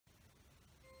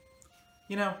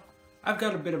You know, I've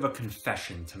got a bit of a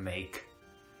confession to make.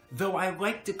 Though I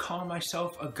like to call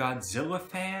myself a Godzilla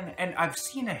fan, and I've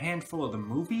seen a handful of the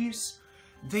movies,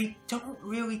 they don't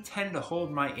really tend to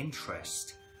hold my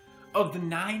interest. Of the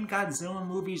 9 Godzilla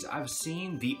movies I've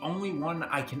seen, the only one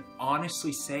I can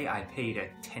honestly say I paid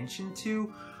attention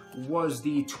to was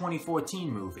the 2014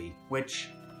 movie, which,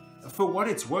 for what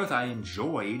it's worth, I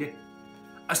enjoyed.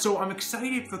 So I'm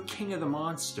excited for King of the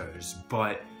Monsters,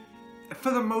 but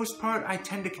for the most part, I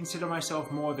tend to consider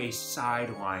myself more of a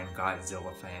sideline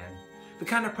Godzilla fan. The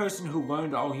kind of person who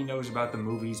learned all he knows about the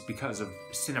movies because of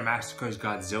Cinemassacre's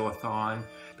Godzilla-thon,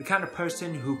 the kind of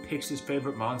person who picks his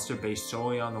favorite monster based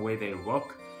solely on the way they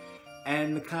look,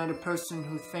 and the kind of person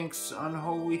who thinks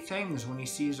unholy things when he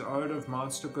sees art of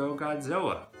Monster Girl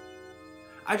Godzilla.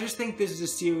 I just think this is a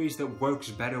series that works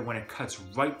better when it cuts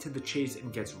right to the chase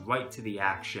and gets right to the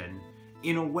action,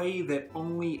 in a way that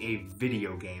only a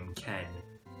video game can.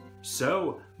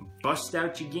 So, bust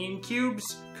out your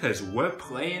GameCubes, cause we're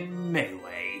playing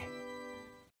Melee.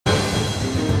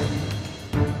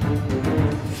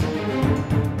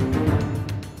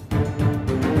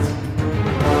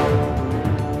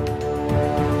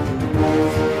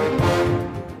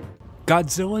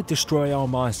 Godzilla Destroy All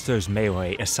Monsters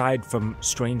Melee, aside from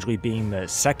strangely being the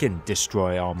second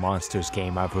Destroy All Monsters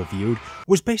game I've reviewed,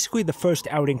 was basically the first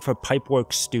outing for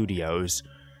Pipeworks Studios.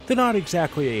 They're not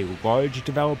exactly a large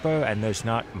developer, and there's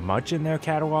not much in their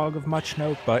catalog of much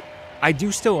note, but I do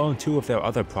still own 2 of their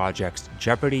other projects,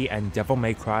 Jeopardy and Devil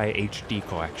May Cry HD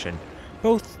Collection,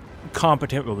 both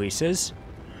competent releases.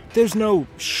 There's no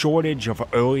shortage of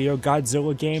earlier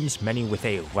Godzilla games, many with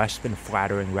a less than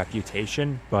flattering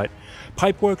reputation, but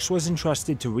Pipeworks was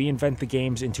entrusted to reinvent the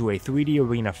games into a 3D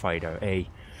arena fighter, a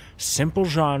simple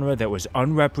genre that was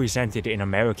unrepresented in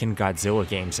American Godzilla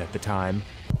games at the time.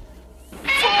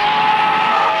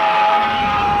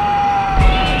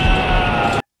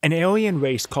 An alien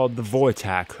race called the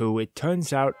Vortak, who it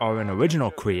turns out are an original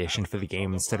creation for the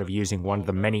game instead of using one of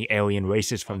the many alien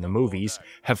races from the movies,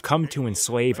 have come to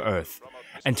enslave Earth.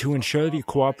 And to ensure the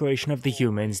cooperation of the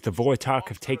humans, the Vortak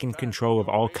have taken control of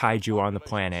all kaiju on the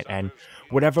planet, and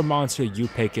whatever monster you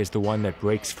pick is the one that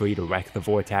breaks free to wreck the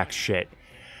Vortak's shit.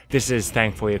 This is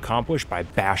thankfully accomplished by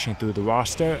bashing through the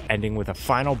roster, ending with a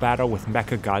final battle with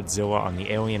Mecha Godzilla on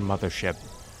the alien mothership.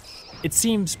 It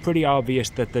seems pretty obvious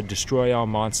that the Destroy All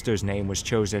Monsters name was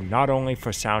chosen not only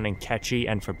for sounding catchy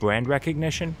and for brand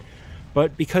recognition,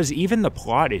 but because even the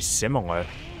plot is similar.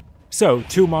 So,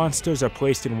 2 monsters are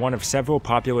placed in one of several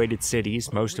populated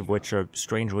cities, most of which are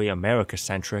strangely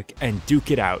America-centric, and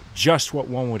duke it out, just what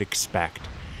one would expect.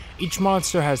 Each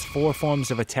monster has 4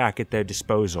 forms of attack at their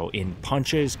disposal, in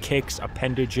punches, kicks,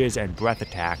 appendages, and breath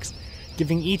attacks,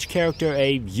 giving each character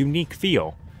a unique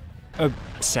feel.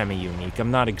 Semi-unique,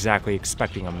 I'm not exactly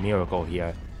expecting a miracle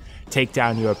here. Take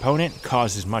down your opponent,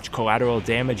 cause as much collateral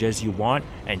damage as you want,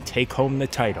 and take home the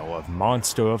title of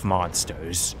Monster of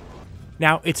Monsters.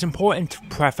 Now, it's important to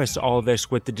preface all this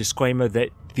with the disclaimer that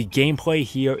the gameplay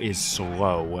here is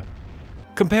slow.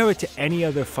 Compare it to any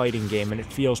other fighting game and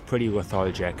it feels pretty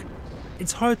lethargic.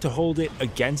 It's hard to hold it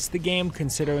against the game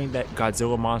considering that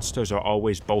Godzilla monsters are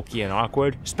always bulky and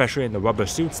awkward, especially in the rubber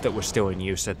suits that were still in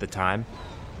use at the time.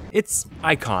 It's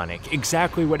iconic,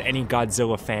 exactly what any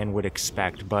Godzilla fan would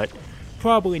expect, but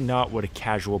probably not what a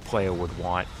casual player would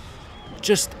want.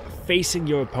 Just facing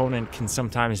your opponent can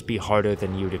sometimes be harder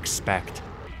than you'd expect.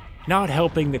 Not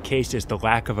helping the case is the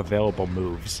lack of available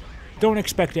moves. Don't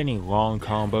expect any long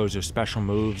combos or special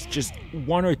moves, just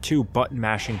 1 or 2 button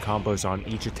mashing combos on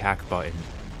each attack button.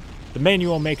 The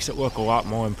manual makes it look a lot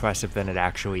more impressive than it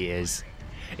actually is.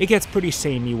 It gets pretty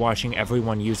samey watching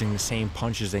everyone using the same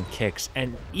punches and kicks,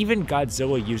 and even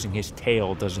Godzilla using his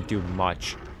tail doesn't do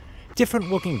much. Different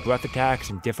looking breath attacks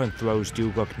and different throws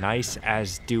do look nice,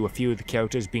 as do a few of the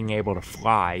characters being able to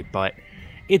fly, but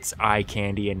it's eye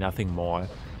candy and nothing more.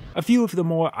 A few of the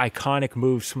more iconic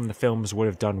moves from the films would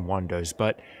have done wonders,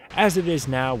 but as it is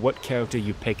now, what character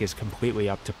you pick is completely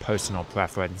up to personal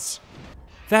preference.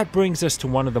 That brings us to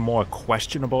one of the more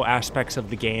questionable aspects of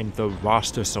the game, the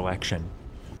roster selection.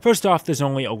 First off, there's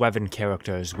only 11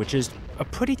 characters, which is a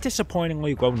pretty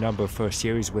disappointingly low number for a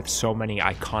series with so many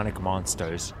iconic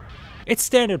monsters. It's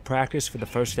standard practice for the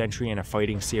first entry in a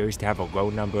fighting series to have a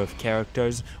low number of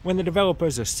characters when the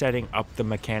developers are setting up the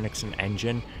mechanics and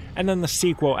engine, and then the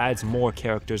sequel adds more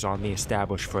characters on the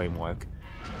established framework.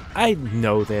 I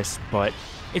know this, but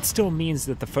it still means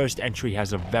that the first entry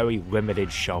has a very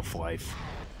limited shelf life.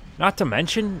 Not to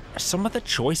mention, some of the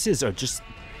choices are just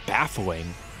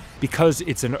baffling. Because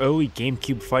it's an early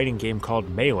GameCube fighting game called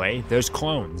Melee, there's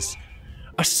clones.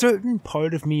 A certain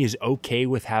part of me is okay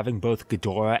with having both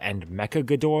Ghidorah and Mecha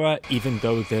Ghidorah, even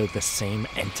though they're the same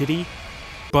entity,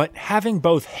 but having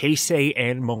both Heisei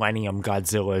and Millennium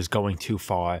Godzilla is going too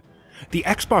far. The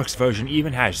Xbox version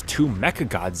even has 2 Mecha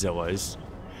Godzillas.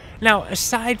 Now,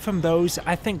 aside from those,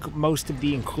 I think most of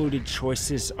the included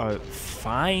choices are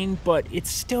fine, but it's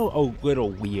still a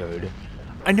little weird.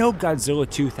 I know Godzilla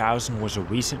 2000 was a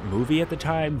recent movie at the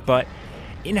time, but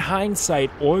in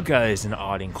hindsight, Orga is an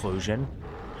odd inclusion.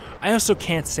 I also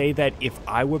can't say that if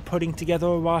I were putting together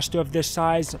a roster of this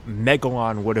size,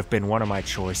 Megalon would have been one of my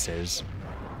choices.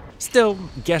 Still,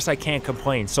 guess I can't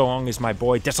complain so long as my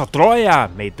boy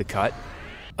Destroya made the cut.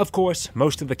 Of course,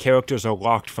 most of the characters are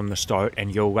locked from the start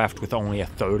and you're left with only a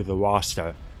third of the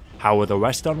roster. How are the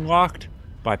rest unlocked?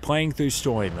 By playing through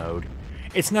story mode.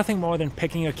 It's nothing more than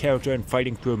picking a character and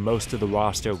fighting through most of the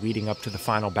roster leading up to the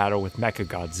final battle with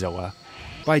Mechagodzilla.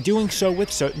 By doing so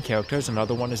with certain characters,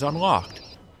 another one is unlocked.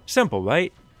 Simple,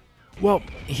 right? Well,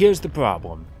 here's the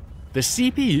problem. The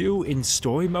CPU in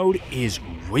story mode is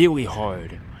really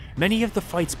hard. Many of the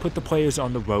fights put the players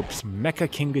on the ropes,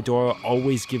 Mecha King Ghidorah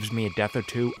always gives me a death or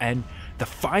two, and the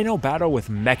final battle with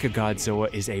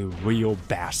Mechagodzilla is a real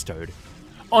bastard.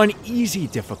 On easy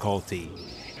difficulty.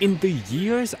 In the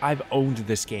years I've owned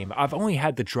this game, I've only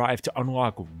had the drive to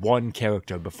unlock one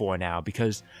character before now,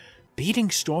 because beating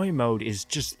story mode is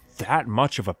just that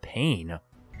much of a pain.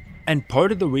 And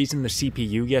part of the reason the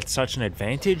CPU gets such an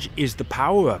advantage is the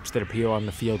power-ups that appear on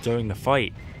the field during the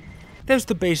fight. There's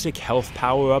the basic health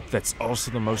power-up that's also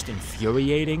the most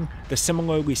infuriating, the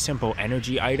similarly simple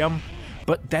energy item,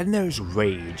 but then there's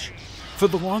Rage. For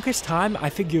the longest time,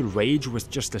 I figured Rage was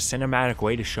just a cinematic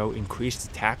way to show increased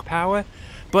attack power,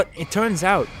 but it turns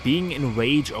out being in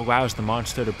Rage allows the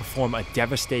monster to perform a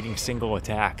devastating single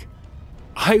attack.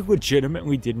 I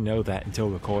legitimately didn't know that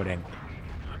until recording.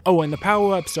 Oh, and the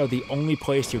power-ups are the only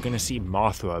place you're gonna see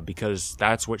Mothra, because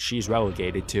that's what she's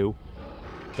relegated to.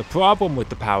 The problem with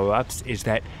the power-ups is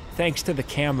that, thanks to the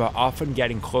camera often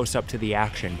getting close up to the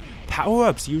action,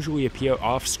 power-ups usually appear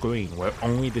off-screen, where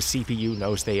only the CPU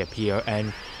knows they appear,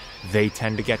 and they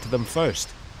tend to get to them first.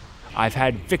 I've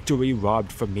had victory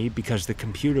robbed from me because the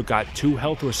computer got 2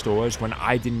 health restores when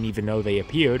I didn't even know they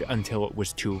appeared until it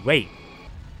was too late.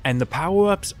 And the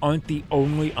power-ups aren't the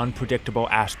only unpredictable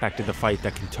aspect of the fight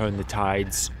that can turn the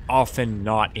tides, often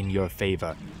not in your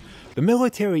favor. The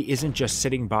military isn't just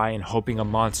sitting by and hoping a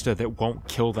monster that won't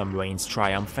kill them reigns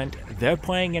triumphant, they're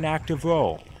playing an active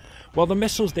role. While the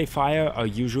missiles they fire are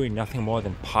usually nothing more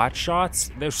than pot shots,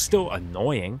 they're still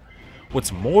annoying.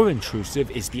 What's more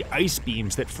intrusive is the ice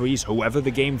beams that freeze whoever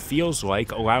the game feels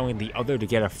like, allowing the other to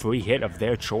get a free hit of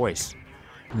their choice.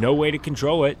 No way to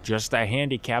control it, just a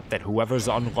handicap that whoever's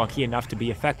unlucky enough to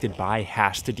be affected by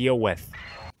has to deal with.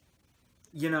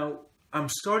 You know, I'm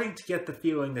starting to get the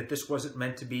feeling that this wasn't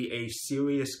meant to be a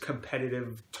serious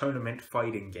competitive tournament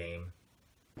fighting game.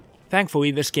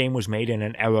 Thankfully, this game was made in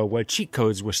an era where cheat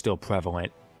codes were still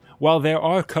prevalent. While there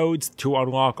are codes to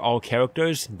unlock all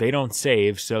characters, they don't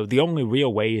save, so the only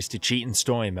real way is to cheat in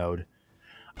story mode.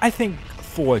 I think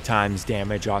 4 times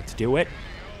damage ought to do it.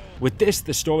 With this,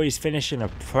 the stories finish in a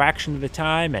fraction of the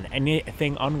time, and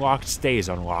anything unlocked stays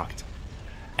unlocked.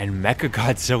 And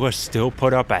Mechagodzilla still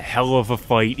put up a hell of a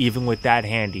fight even with that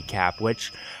handicap,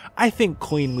 which I think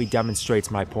cleanly demonstrates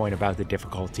my point about the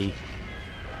difficulty.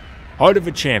 Heart of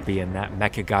a champion, that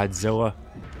Mechagodzilla.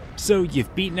 So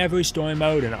you've beaten every story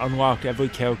mode and unlocked every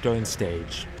character and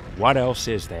stage. What else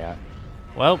is there?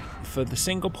 Well, for the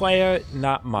single player,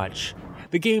 not much.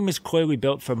 The game is clearly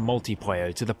built for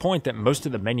multiplayer, to the point that most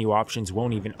of the menu options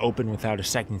won't even open without a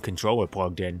second controller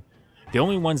plugged in. The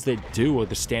only ones that do are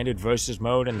the standard versus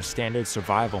mode and the standard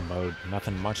survival mode,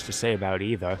 nothing much to say about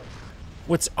either.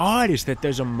 What's odd is that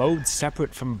there's a mode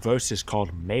separate from versus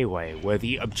called Melee, where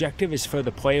the objective is for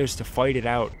the players to fight it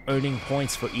out, earning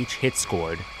points for each hit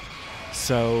scored.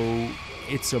 So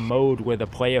it's a mode where the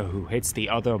player who hits the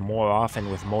other more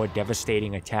often with more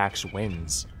devastating attacks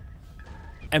wins.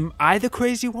 Am I the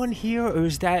crazy one here, or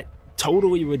is that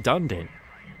totally redundant?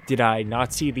 Did I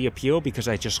not see the appeal because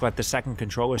I just let the second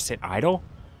controller sit idle?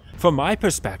 From my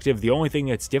perspective, the only thing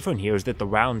that's different here is that the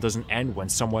round doesn't end when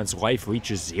someone's life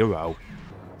reaches 0.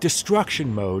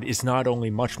 Destruction mode is not only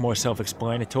much more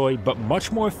self-explanatory, but much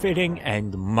more fitting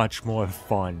and much more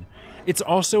fun. It's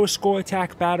also a score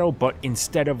attack battle, but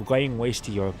instead of laying waste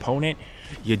to your opponent,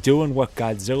 you're doing what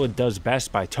Godzilla does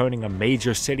best by turning a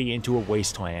major city into a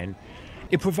wasteland.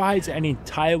 It provides an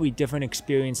entirely different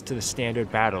experience to the standard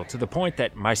battle, to the point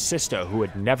that my sister, who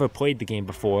had never played the game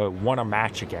before, won a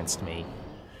match against me.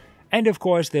 And of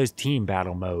course, there's team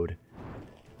battle mode.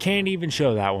 Can't even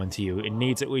show that one to you. It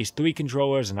needs at least 3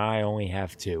 controllers and I only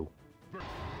have 2.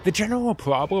 The general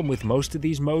problem with most of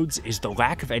these modes is the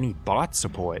lack of any bot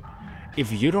support.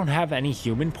 If you don't have any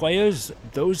human players,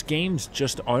 those games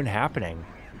just aren't happening.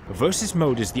 Versus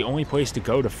mode is the only place to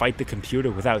go to fight the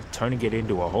computer without turning it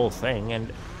into a whole thing,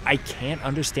 and I can't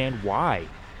understand why.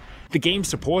 The game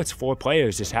supports 4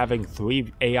 players as having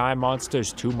 3 AI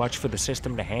monsters too much for the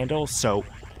system to handle, so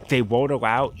they won't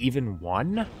allow even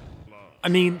 1? I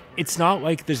mean, it's not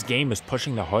like this game is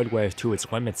pushing the hardware to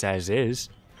its limits as is.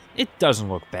 It doesn't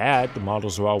look bad, the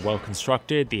models are all well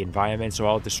constructed, the environments are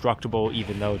all destructible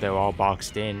even though they're all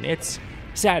boxed in. It's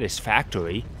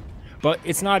satisfactory, but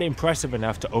it's not impressive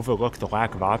enough to overlook the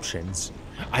lack of options.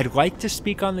 I'd like to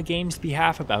speak on the game's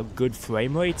behalf about good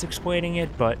frame rates explaining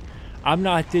it, but I'm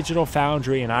not Digital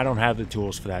Foundry and I don't have the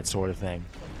tools for that sort of thing.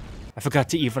 I forgot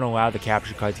to even allow the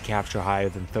capture card to capture higher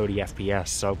than 30 FPS,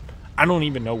 so I don't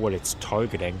even know what it's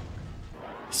targeting.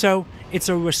 So, it's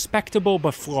a respectable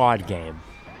but flawed game.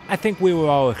 I think we were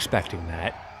all expecting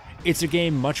that. It's a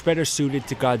game much better suited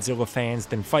to Godzilla fans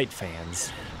than fight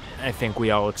fans. I think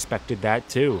we all expected that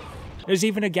too. There's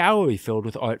even a gallery filled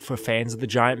with art for fans of the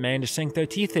giant man to sink their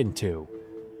teeth into.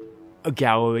 A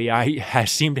gallery I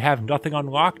seem to have nothing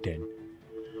unlocked in.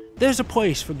 There's a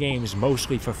place for games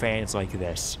mostly for fans like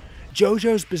this.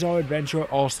 JoJo's Bizarre Adventure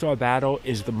All-Star Battle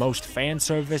is the most fan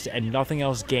service and nothing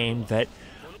else game that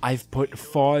I've put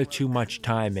far too much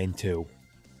time into.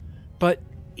 But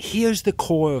here's the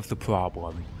core of the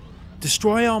problem.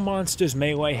 Destroy All Monsters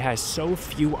Melee has so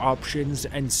few options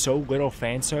and so little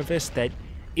fan service that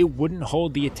it wouldn't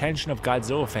hold the attention of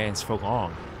Godzilla fans for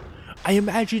long. I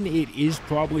imagine it is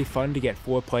probably fun to get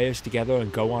 4 players together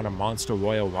and go on a Monster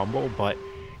Royal Rumble, but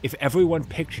if everyone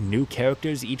picked new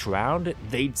characters each round,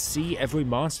 they'd see every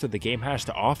monster the game has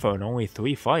to offer in only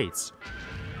 3 fights.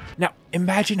 Now,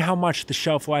 imagine how much the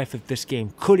shelf life of this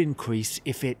game could increase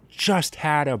if it just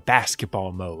had a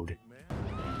basketball mode.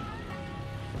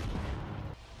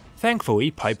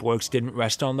 Thankfully, Pipeworks didn't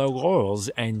rest on their laurels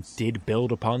and did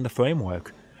build upon the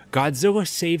framework. Godzilla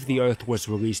Save the Earth was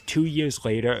released 2 years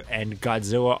later, and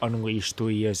Godzilla Unleashed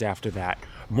 3 years after that,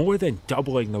 more than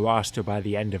doubling the roster by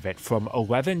the end of it, from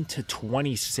 11 to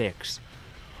 26.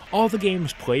 All the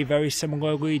games play very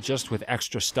similarly, just with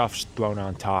extra stuff thrown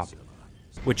on top.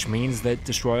 Which means that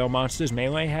Destroy All Monsters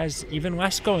Melee has even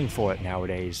less going for it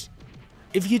nowadays.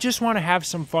 If you just want to have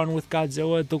some fun with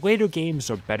Godzilla, the later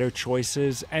games are better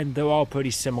choices, and they're all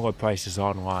pretty similar prices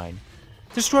online.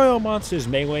 Destroy All Monsters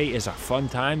Melee is a fun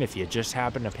time if you just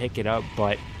happen to pick it up,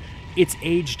 but it's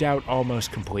aged out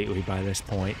almost completely by this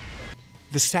point.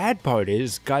 The sad part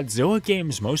is, Godzilla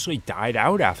games mostly died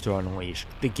out after Unleashed.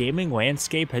 The gaming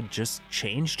landscape had just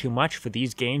changed too much for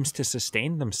these games to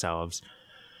sustain themselves.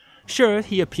 Sure,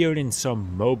 he appeared in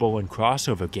some mobile and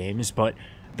crossover games, but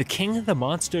the King of the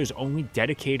Monsters' only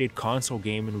dedicated console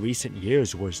game in recent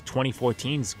years was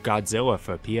 2014's Godzilla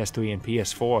for PS3 and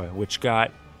PS4, which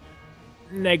got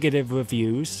negative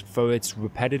reviews for its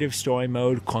repetitive story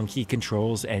mode, clunky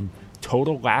controls, and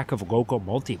total lack of local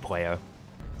multiplayer.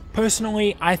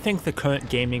 Personally, I think the current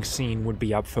gaming scene would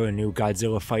be up for a new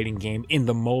Godzilla fighting game in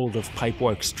the mold of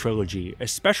Pipeworks' trilogy,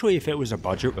 especially if it was a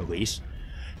budget release.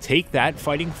 Take that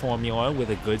fighting formula with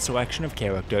a good selection of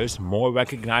characters, more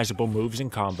recognizable moves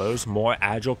and combos, more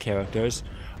agile characters,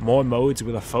 more modes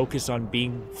with a focus on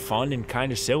being fun and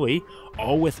kinda silly,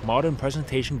 all with modern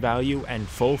presentation value and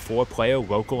full 4-player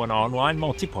local and online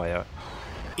multiplayer.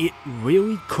 It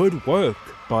really could work,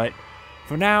 but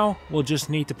for now, we'll just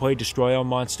need to play Destroy All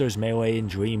Monsters Melee and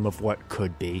dream of what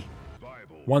could be.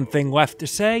 One thing left to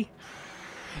say: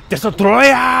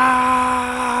 Destroya!